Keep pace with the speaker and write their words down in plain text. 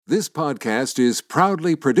This podcast is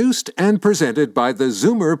proudly produced and presented by the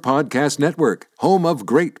Zoomer Podcast Network, home of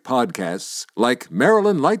great podcasts like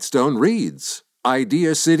Marilyn Lightstone Reads,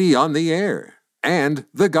 Idea City on the Air, and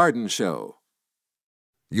The Garden Show.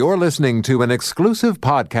 You're listening to an exclusive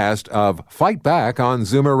podcast of Fight Back on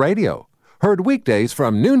Zoomer Radio, heard weekdays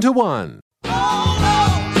from noon to 1.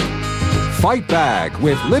 Fight Back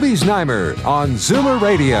with Libby Znaimer on Zoomer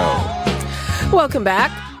Radio. Welcome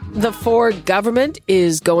back. The Ford government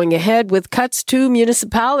is going ahead with cuts to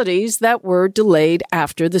municipalities that were delayed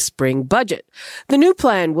after the spring budget. The new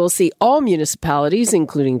plan will see all municipalities,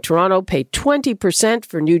 including Toronto, pay 20%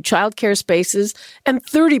 for new childcare spaces and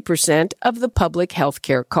 30% of the public health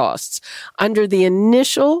care costs. Under the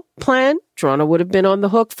initial plan, Toronto would have been on the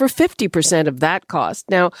hook for 50% of that cost.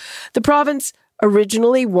 Now, the province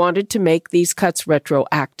originally wanted to make these cuts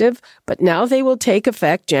retroactive, but now they will take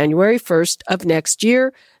effect January 1st of next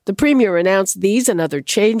year. The Premier announced these and other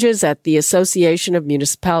changes at the Association of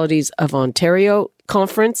Municipalities of Ontario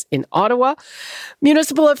conference in Ottawa.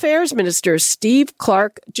 Municipal Affairs Minister Steve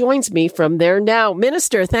Clark joins me from there now.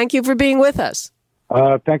 Minister, thank you for being with us.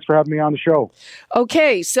 Thanks for having me on the show.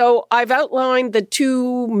 Okay, so I've outlined the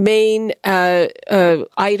two main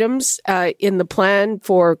items in the plan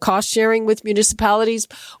for cost sharing with municipalities.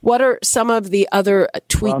 What are some of the other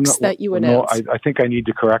tweaks that you announced? I think I need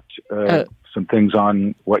to correct some things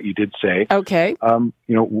on what you did say. Okay.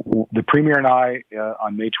 The Premier and I,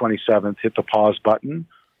 on May 27th, hit the pause button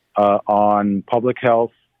on public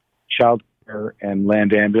health, child care, and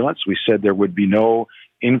land ambulance. We said there would be no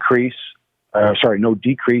decrease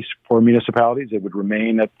for municipalities. It would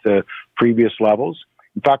remain at the previous levels.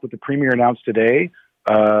 In fact, what the Premier announced today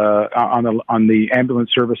on the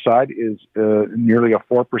ambulance service side is nearly a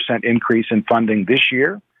 4% increase in funding this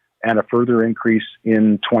year and a further increase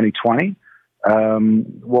in 2020.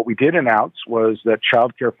 What we did announce was that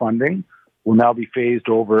childcare funding will now be phased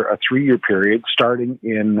over a 3-year period starting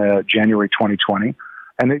in January 2020.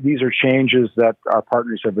 And these are changes that our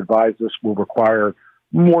partners have advised us will require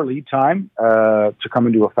more lead time to come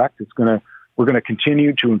into effect. We're going to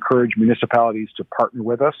continue to encourage municipalities to partner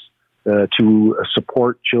with us to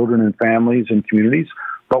support children and families and communities,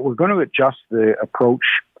 but we're going to adjust the approach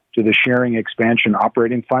to the sharing expansion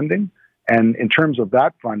operating funding. And in terms of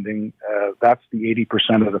that funding, that's the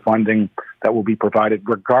 80% of the funding that will be provided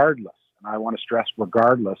regardless, and I want to stress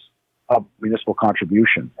regardless, of municipal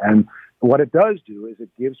contribution. And what it does do is it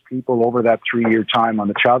gives people over that 3-year time on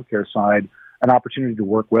the childcare side an opportunity to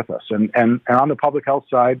work with us. And on the public health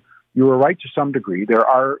side, you were right to some degree. There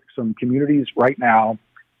are some communities right now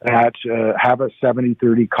that have a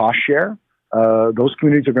 70-30 cost share. Those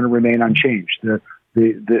communities are going to remain unchanged.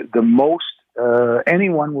 The most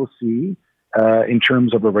anyone will see in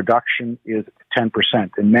terms of a reduction is 10%.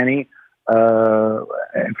 And many,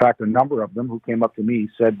 in fact, a number of them who came up to me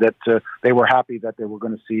said that they were happy that they were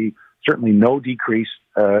going to see certainly no decrease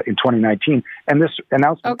in 2019. And this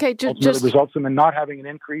announcement results in them not having an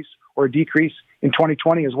increase or a decrease in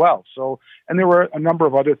 2020 as well. So, and there were a number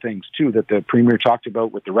of other things, too, that the Premier talked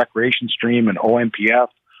about with the recreation stream and OMPF,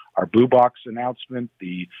 our Blue Box announcement,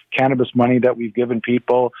 the cannabis money that we've given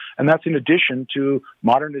people, and that's in addition to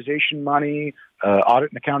modernization money, audit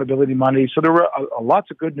and accountability money. So there were lots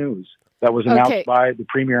of good news that was announced by the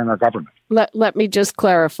Premier and our government. Let me just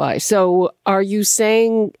clarify. So are you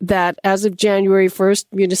saying that as of January 1st,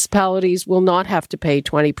 municipalities will not have to pay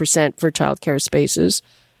 20% for childcare spaces?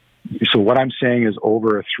 So what I'm saying is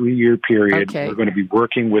over a 3-year period, we're going to be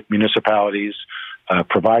working with municipalities,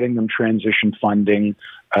 providing them transition funding,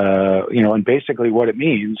 and basically what it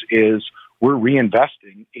means is we're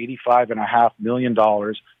reinvesting $85.5 million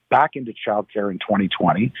back into childcare in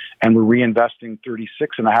 2020, and we're reinvesting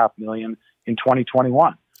 $36.5 million in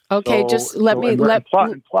 2021. Okay, plus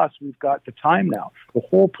we've got the time now. The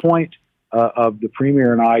whole point of the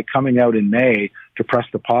Premier and I coming out in May to press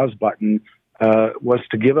the pause button was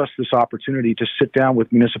to give us this opportunity to sit down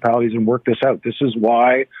with municipalities and work this out. This is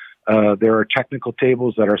why there are technical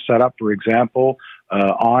tables that are set up, for example,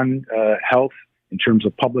 on health in terms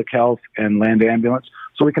of public health and land ambulance,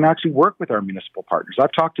 so we can actually work with our municipal partners.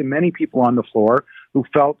 I've talked to many people on the floor who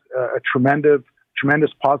felt a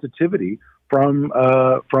tremendous positivity from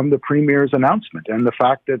the Premier's announcement and the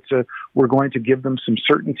fact that we're going to give them some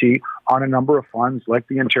certainty on a number of funds like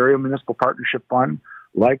the Ontario Municipal Partnership Fund,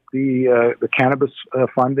 like the cannabis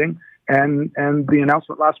funding, and the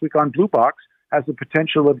announcement last week on Blue Box has the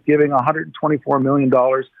potential of giving $124 million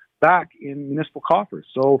back in municipal coffers.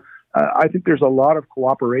 So I think there's a lot of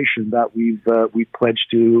cooperation that we've pledged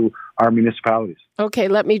to our municipalities. Okay,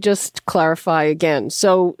 let me just clarify again.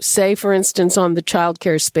 So say, for instance, on the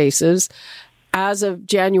childcare spaces, as of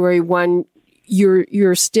January 1,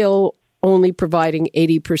 you're still only providing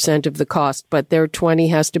 80% of the cost, but their 20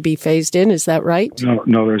 has to be phased in. Is that right?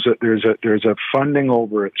 No. There's a funding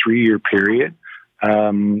over a 3-year period.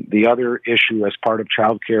 The other issue as part of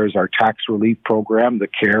childcare is our tax relief program, the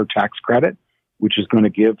CARE tax credit, which is going to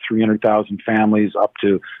give 300,000 families up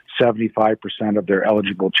to 75% of their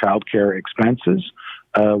eligible childcare expenses.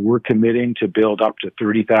 We're committing to build up to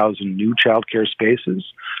 30,000 new childcare spaces.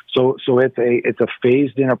 So it's a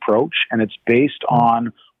phased-in approach, and it's based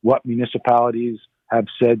on what municipalities have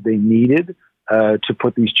said they needed to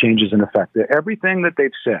put these changes in effect. Everything that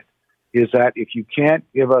they've said is that if you can't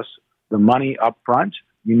give us the money up front,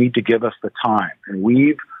 you need to give us the time. And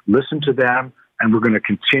we've listened to them, and we're going to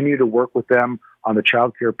continue to work with them on the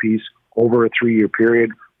childcare piece over a 3-year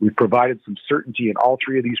period. We've provided some certainty in all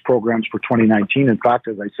 3 of these programs for 2019. In fact,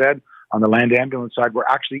 as I said, on the land ambulance side, we're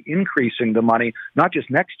actually increasing the money, not just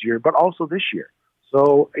next year, but also this year.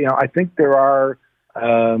 So, I think there are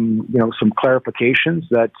some clarifications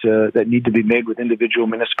that need to be made with individual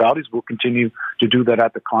municipalities. We'll continue to do that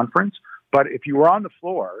at the conference. But if you were on the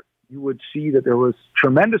floor, you would see that there was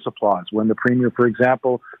tremendous applause when the Premier, for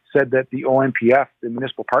example, said that the OMPF, the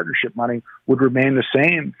municipal partnership money, would remain the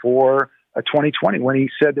same for 2020, when he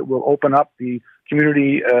said that we'll open up the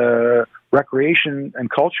community recreation and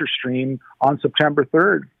culture stream on September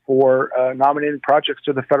 3rd for nominating projects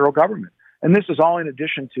to the federal government. And this is all in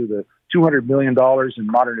addition to the $200 million in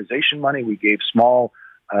modernization money we gave small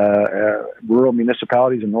rural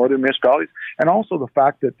municipalities and northern municipalities, and also the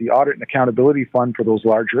fact that the Audit and Accountability Fund for those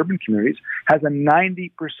large urban communities has a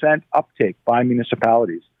 90% uptake by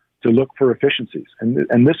municipalities to look for efficiencies.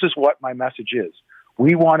 And this is what my message is.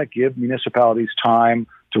 We want to give municipalities time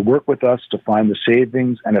to work with us to find the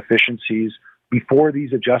savings and efficiencies before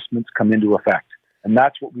these adjustments come into effect. And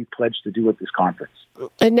that's what we pledged to do at this conference.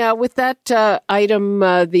 And now with that item,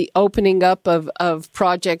 the opening up of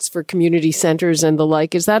projects for community centres and the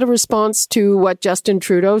like, is that a response to what Justin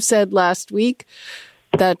Trudeau said last week,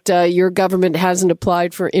 that your government hasn't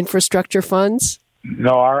applied for infrastructure funds?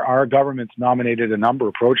 No, our government's nominated a number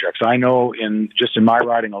of projects. I know in my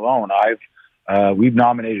riding alone, we've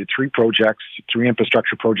nominated 3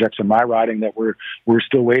 infrastructure projects in my riding that we're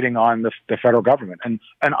still waiting on the federal government. And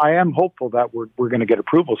I am hopeful that we're going to get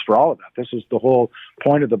approvals for all of that. This is the whole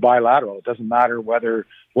point of the bilateral. It doesn't matter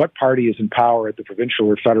what party is in power at the provincial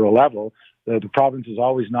or federal level. The province has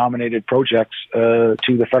always nominated projects to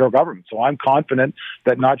the federal government. So I'm confident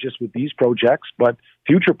that not just with these projects, but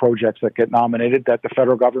future projects that get nominated, that the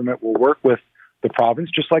federal government will work with the province,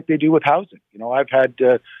 just like they do with housing. I've had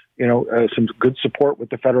some good support with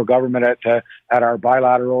the federal government at our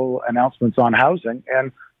bilateral announcements on housing,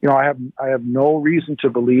 and I have no reason to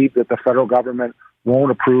believe that the federal government won't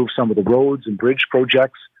approve some of the roads and bridge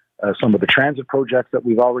projects, some of the transit projects that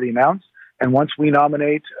we've already announced. And once we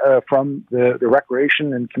nominate from the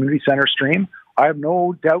recreation and community center stream, I have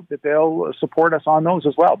no doubt that they'll support us on those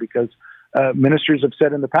as well, because ministers have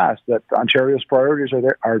said in the past that Ontario's priorities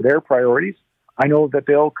are their priorities. I know that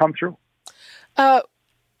they'll come through.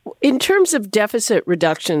 In terms of deficit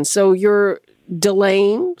reduction, so you're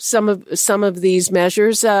delaying some of these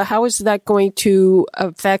measures. How is that going to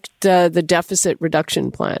affect the deficit reduction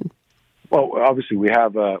plan? Well, obviously we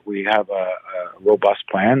have a robust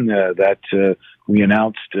plan that we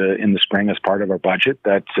announced in the spring as part of our budget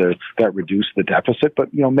that reduced the deficit.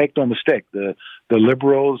 But make no mistake, the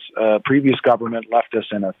Liberals' previous government left us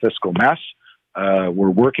in a fiscal mess. We're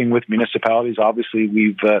working with municipalities. Obviously,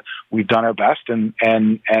 we've done our best,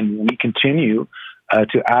 and we continue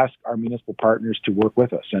to ask our municipal partners to work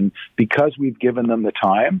with us. And because we've given them the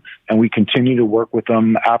time, and we continue to work with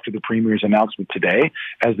them after the Premier's announcement today,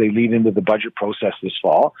 as they lead into the budget process this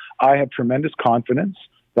fall, I have tremendous confidence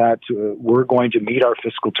that we're going to meet our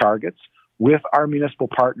fiscal targets with our municipal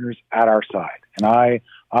partners at our side. And I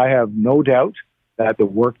have no doubt that the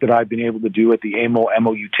work that I've been able to do at the AMO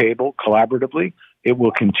MOU table collaboratively, it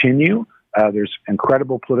will continue. There's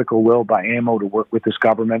incredible political will by AMO to work with this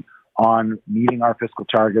government on meeting our fiscal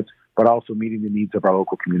targets, but also meeting the needs of our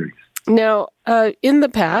local communities. Now, in the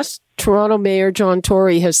past, Toronto Mayor John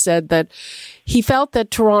Tory has said that he felt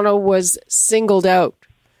that Toronto was singled out.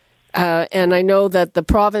 And I know that the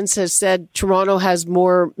province has said Toronto has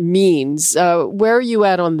more means. Where are you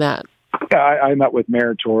at on that? Yeah, I met with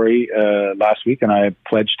Mayor Tory last week, and I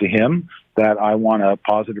pledged to him that I want a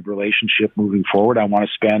positive relationship moving forward. I want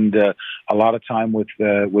to spend a lot of time with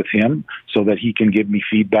him so that he can give me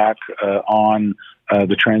feedback on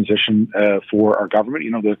the transition for our government.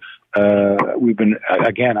 We've been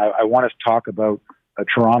again. I want to talk about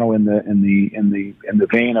Toronto in the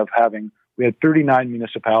vein of having. We had 39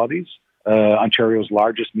 municipalities Ontario's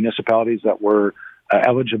largest municipalities that were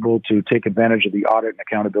eligible to take advantage of the Audit and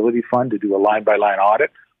Accountability Fund to do a line-by-line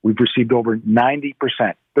audit. We've received over 90%,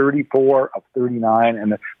 34 of 39.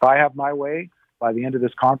 And if I have my way, by the end of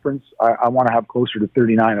this conference, I want to have closer to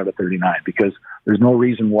 39 out of 39, because there's no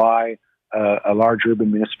reason why a large urban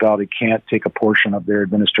municipality can't take a portion of their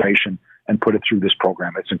administration and put it through this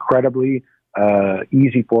program. It's incredibly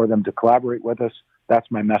easy for them to collaborate with us. That's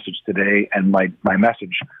my message today and my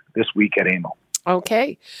message this week at AMO.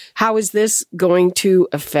 Okay. How is this going to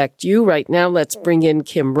affect you? Right now, let's bring in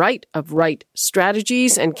Kim Wright of Wright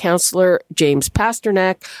Strategies and Councillor James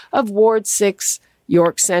Pasternak of Ward 6,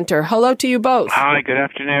 York Centre. Hello to you both. Hi, good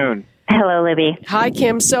afternoon. Hello, Libby. Hi,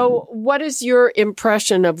 Kim. So what is your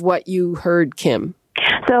impression of what you heard, Kim?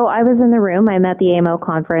 So I was in the room. I'm at the AMO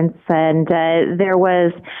conference, and there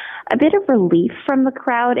was a bit of relief from the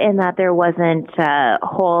crowd in that there wasn't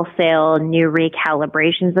wholesale new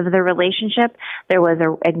recalibrations of the relationship. There was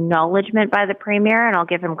an acknowledgement by the Premier, and I'll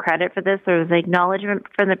give him credit for this. There was an acknowledgement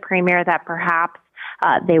from the Premier that perhaps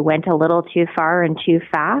they went a little too far and too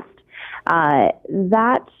fast.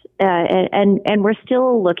 And we're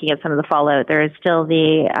still looking at some of the fallout. There is still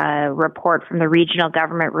the report from the Regional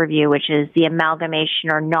Government Review, which is the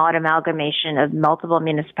amalgamation or not amalgamation of multiple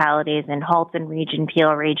municipalities in Halton Region,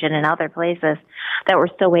 Peel Region, and other places, that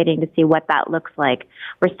we're still waiting to see what that looks like.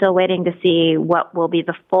 We're still waiting to see what will be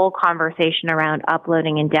the full conversation around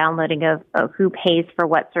uploading and downloading of who pays for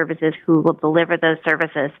what services, who will deliver those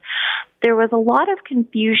services. There was a lot of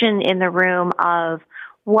confusion in the room of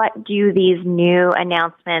what do these new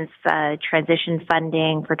announcements, transition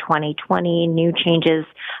funding for 2020, new changes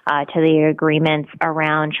to the agreements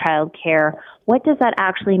around childcare, what does that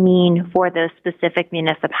actually mean for those specific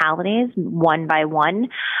municipalities, one by one?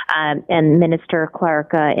 And Minister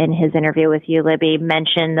Clark, in his interview with you, Libby,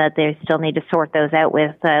 mentioned that they still need to sort those out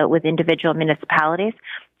with individual municipalities.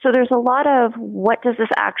 So there's a lot of what does this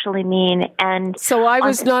actually mean? And so I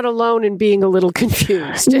was not alone in being a little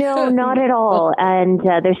confused. No, not at all. And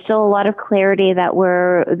there's still a lot of clarity that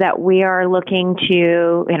we are looking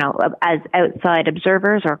to, as outside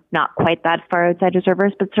observers, or not quite that far outside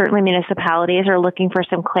observers, but certainly municipalities are looking for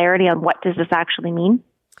some clarity on what does this actually mean.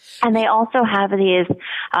 And they also have these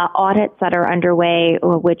audits that are underway,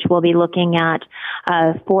 which will be looking at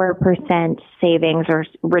 4% savings or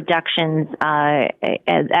reductions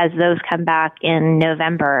as those come back in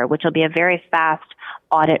November, which will be a very fast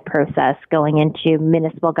audit process going into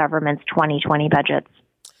municipal government's 2020 budgets.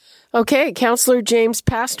 Okay, Councillor James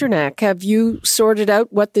Pasternak, have you sorted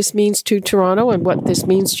out what this means to Toronto and what this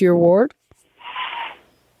means to your ward?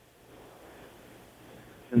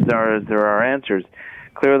 There are answers.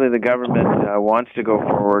 Clearly, the government wants to go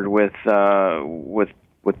forward with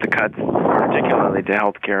the cuts, particularly to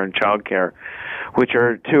healthcare and childcare, which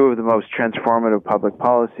are two of the most transformative public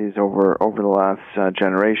policies over the last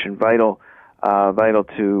generation. Vital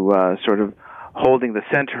to sort of holding the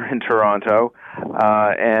center in Toronto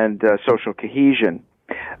and social cohesion.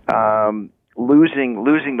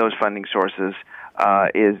 Losing those funding sources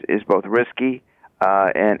is both risky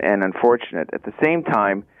and unfortunate. At the same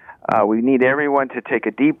time, we need everyone to take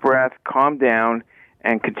a deep breath, calm down,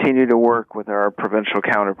 and continue to work with our provincial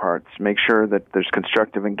counterparts. Make sure that there's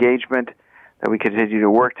constructive engagement, that we continue to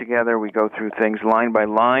work together. We go through things line by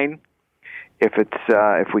line.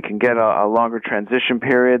 If we can get a longer transition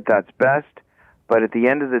period, that's best. But at the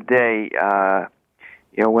end of the day,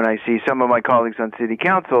 when I see some of my colleagues on City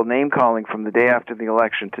Council name-calling from the day after the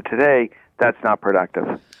election to today, that's not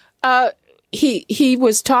productive. He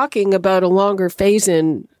was talking about a longer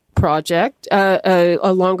phase-in project,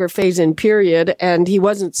 a longer phase-in period, and he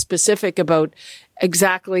wasn't specific about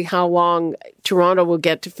exactly how long Toronto will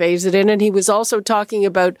get to phase it in. And he was also talking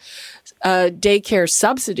about daycare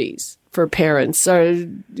subsidies for parents.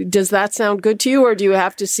 Does that sound good to you, or do you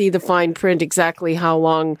have to see the fine print exactly how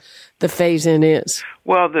long the phase-in is?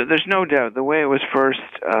 Well, there's no doubt. The way it was first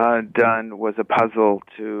done was a puzzle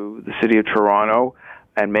to the City of Toronto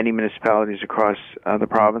and many municipalities across the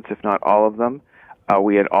province, if not all of them.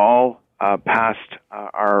 We had all passed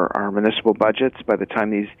our municipal budgets by the time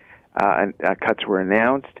these cuts were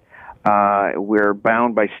announced. We're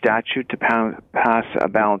bound by statute to pass a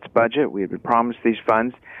balanced budget. We had been promised these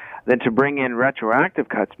funds. Then to bring in retroactive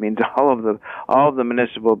cuts means all of the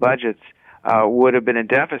municipal budgets would have been in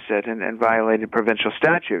deficit and violated provincial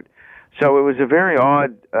statute. So it was a very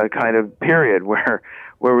odd kind of period where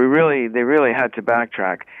they really had to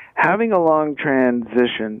backtrack. Having a long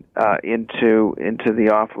transition into the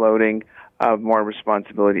offloading of more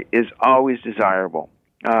responsibility is always desirable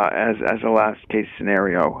as a last case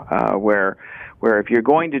scenario where where if you're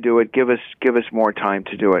going to do it, give us more time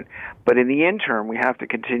to do it. But in the interim, we have to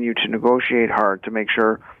continue to negotiate hard to make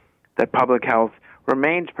sure that public health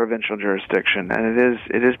remains provincial jurisdiction, and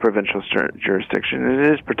it is provincial jurisdiction.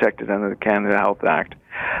 It is protected under the Canada Health Act,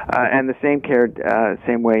 and the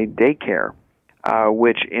same way daycare,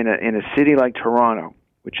 which in a city like Toronto,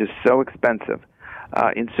 which is so expensive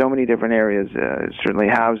in so many different areas, certainly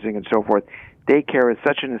housing and so forth, daycare is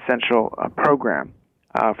such an essential program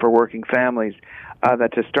for working families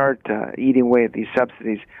that to start eating away at these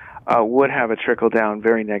subsidies would have a trickle-down,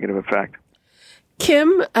 very negative effect.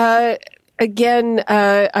 Kim, again,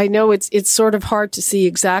 I know it's sort of hard to see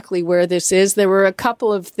exactly where this is. There were a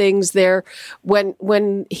couple of things there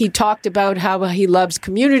when he talked about how he loves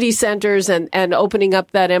community centers and opening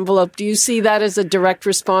up that envelope. Do you see that as a direct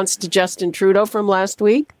response to Justin Trudeau from last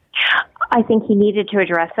week? I think he needed to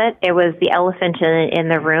address it. It was the elephant in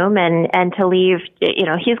the room, and to leave,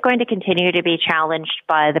 he's going to continue to be challenged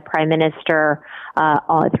by the Prime Minister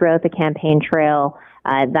throughout the campaign trail.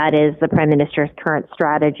 That is the Prime Minister's current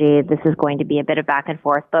strategy. This is going to be a bit of back and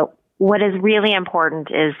forth. But what is really important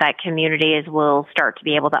is that communities will start to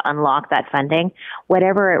be able to unlock that funding.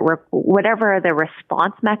 Whatever the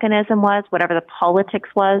response mechanism was, whatever the politics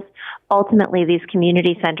was, ultimately these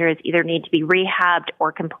community centers either need to be rehabbed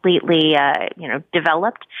or completely,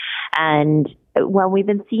 developed. And when we've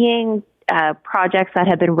been seeing projects that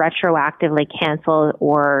have been retroactively canceled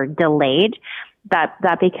or delayed,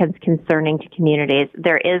 that becomes concerning to communities.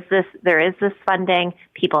 There is this funding.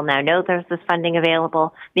 People now know there's this funding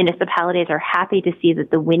available. Municipalities are happy to see that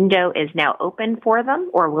the window is now open for them,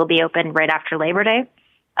 or will be open right after Labor Day.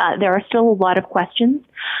 There are still a lot of questions,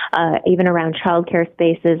 even around childcare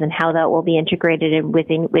spaces and how that will be integrated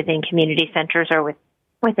within community centers or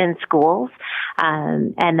within schools.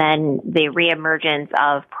 And then the reemergence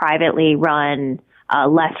of privately run,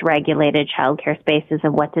 less regulated childcare spaces,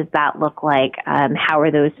 and what does that look like? How are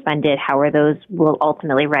those funded? How are those will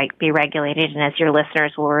ultimately be regulated? And as your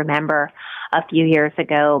listeners will remember, a few years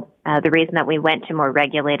ago, the reason that we went to more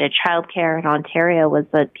regulated childcare in Ontario was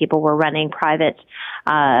that people were running private,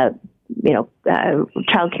 childcare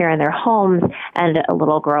in their homes, and a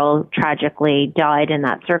little girl tragically died in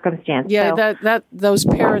that circumstance. Yeah, so, those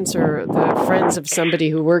parents are the friends of somebody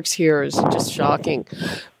who works here is just shocking.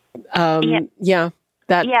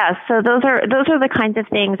 So those are the kinds of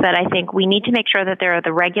things that I think we need to make sure that there are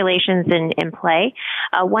the regulations in play.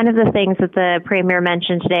 One of the things that the Premier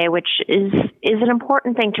mentioned today, which is an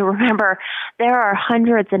important thing to remember, there are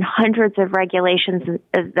hundreds and hundreds of regulations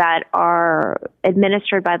that are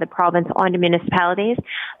administered by the province onto municipalities.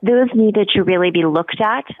 Those needed to really be looked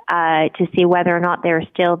at to see whether or not they're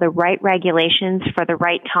still the right regulations for the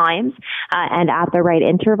right times and at the right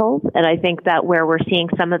intervals. And I think that where we're seeing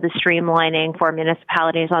some of the streamlining for municipalities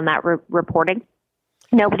on that reporting.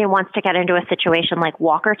 Nobody wants to get into a situation like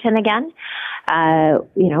Walkerton again,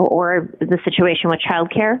 or the situation with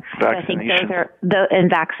childcare. So I think those are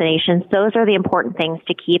and vaccinations. Those are the important things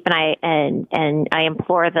to keep. And I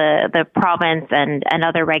implore the province and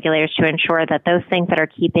other regulators to ensure that those things that are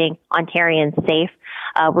keeping Ontarians safe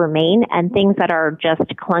remain, and things that are just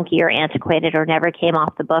clunky or antiquated or never came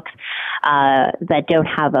off the books that don't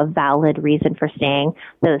have a valid reason for staying,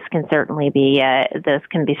 those can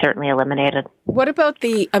be certainly eliminated. What about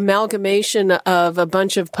the amalgamation of a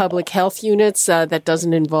bunch of public health units that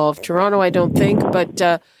doesn't involve Toronto? I don't think, but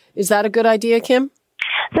is that a good idea, Kim?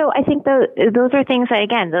 So I think those are things that,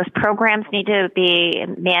 again, those programs need to be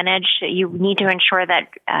managed. You need to ensure that,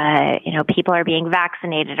 people are being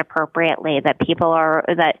vaccinated appropriately, that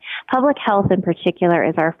public health in particular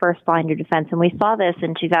is our first line of defense. And we saw this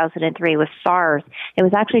in 2003 with SARS. It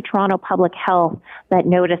was actually Toronto Public Health that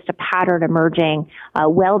noticed a pattern emerging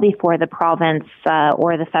well before the province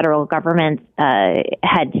or the federal government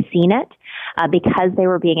had seen it. Because they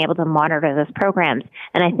were being able to monitor those programs.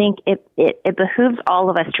 And I think it behooves all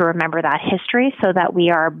of us to remember that history so that we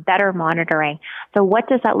are better monitoring. So what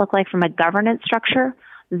does that look like from a governance structure?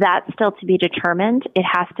 That's still to be determined. It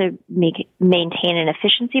has to maintain an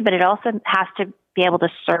efficiency, but it also has to be able to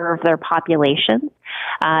serve their populations.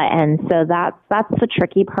 And so that's the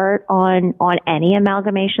tricky part on any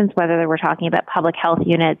amalgamations, whether we're talking about public health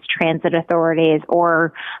units, transit authorities,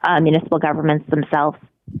 or municipal governments themselves.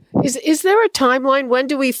 Is there a timeline? When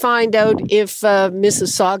do we find out if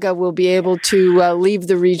Mississauga will be able to leave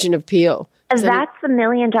the region of Peel? That's the $1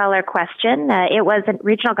 million question. It was a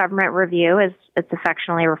regional government review, it's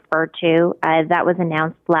affectionately referred to. That was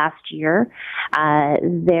announced last year.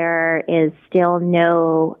 There is still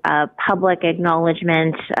no public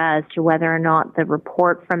acknowledgement as to whether or not the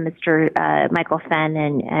report from Mr. Michael Fenn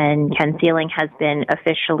and Ken Sealing has been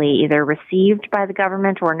officially either received by the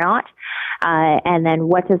government or not. And then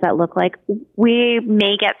what does that look like? We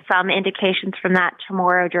may get some indications from that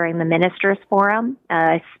tomorrow during the Ministers' Forum.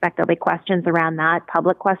 I suspect there'll be questions around that,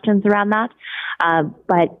 public questions around that.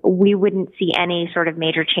 But we wouldn't see any sort of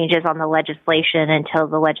major changes on the legislation until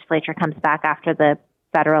the legislature comes back after the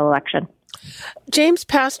federal election. James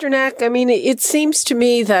Pasternak, I mean, it seems to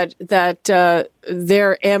me that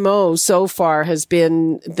their MO so far has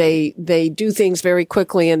been they do things very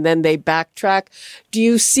quickly and then they backtrack. Do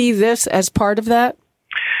you see this as part of that?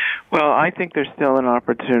 Well, I think there's still an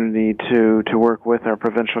opportunity to work with our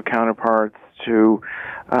provincial counterparts to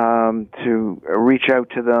reach out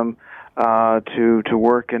to them, to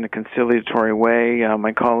work in a conciliatory way.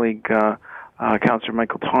 My colleague, Councillor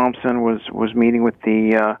Michael Thompson, was meeting with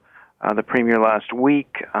the Premier last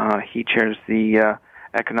week. He chairs the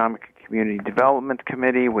Economic and Community Development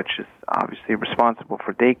Committee, which is obviously responsible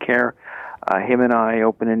for daycare. Him and I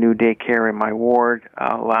opened a new daycare in my ward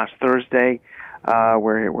last Thursday,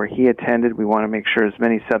 where he attended. We want to make sure as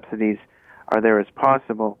many subsidies are there as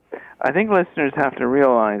possible. I think listeners have to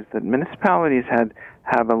realize that municipalities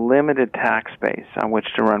have a limited tax base on which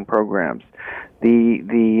to run programs.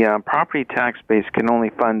 The property tax base can only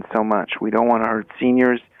fund so much. We don't want to hurt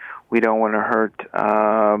seniors. We don't want to hurt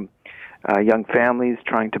young families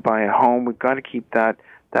trying to buy a home. We've got to keep that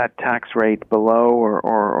tax rate below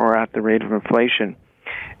or at the rate of inflation.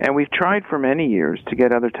 And we've tried for many years to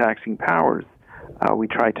get other taxing powers. We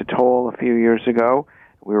tried to toll a few years ago.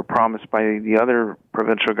 We were promised by the other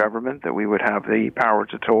provincial government that we would have the power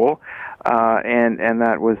to toll, and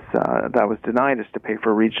that was denied us to pay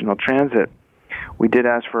for regional transit. We did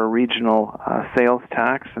ask for a regional sales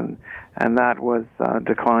tax, and that was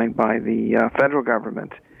declined by the federal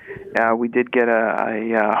government. We did get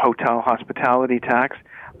a hotel hospitality tax,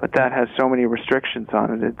 but that has so many restrictions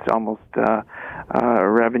on it, it's almost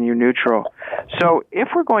revenue neutral. So if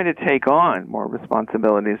we're going to take on more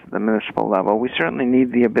responsibilities at the municipal level, we certainly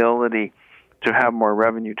need the ability to have more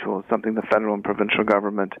revenue tools, something the federal and provincial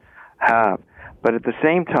government have. But at the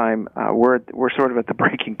same time, we're sort of at the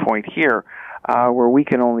breaking point here, where we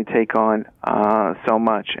can only take on so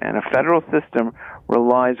much. And a federal system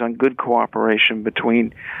relies on good cooperation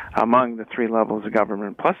among the three levels of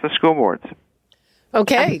government, plus the school boards.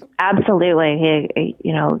 Okay. Absolutely.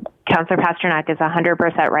 Councillor Pasternak is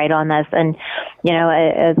 100% right on this. And,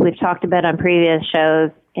 as we've talked about on previous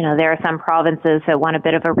shows, there are some provinces that want a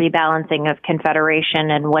bit of a rebalancing of confederation,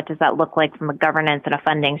 and what does that look like from a governance and a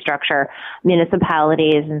funding structure?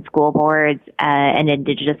 Municipalities and school boards and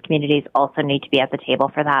Indigenous communities also need to be at the table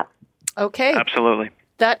for that. Okay. Absolutely.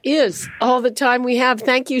 That is all the time we have.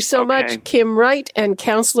 Thank you so much, Kim Wright and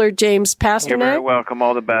Councillor James Pasternak. You're very welcome.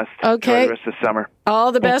 All the best. Okay. Enjoy the rest of the summer.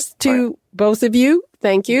 All the best to both of you.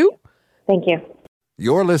 Thank you. Thank you.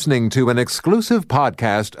 You're listening to an exclusive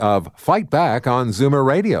podcast of Fight Back on Zoomer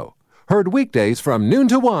Radio. Heard weekdays from noon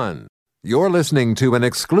to 1. You're listening to an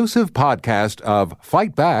exclusive podcast of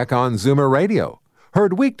Fight Back on Zoomer Radio.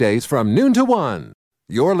 Heard weekdays from noon to 1.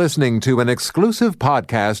 You're listening to an exclusive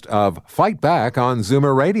podcast of Fight Back on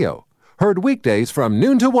Zoomer Radio. Heard weekdays from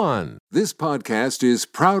noon to 1. This podcast is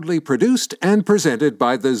proudly produced and presented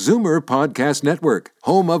by the Zoomer Podcast Network,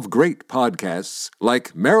 home of great podcasts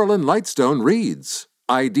like Marilyn Lightstone Reads,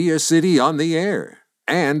 Idea City on the Air,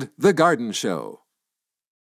 and The Garden Show.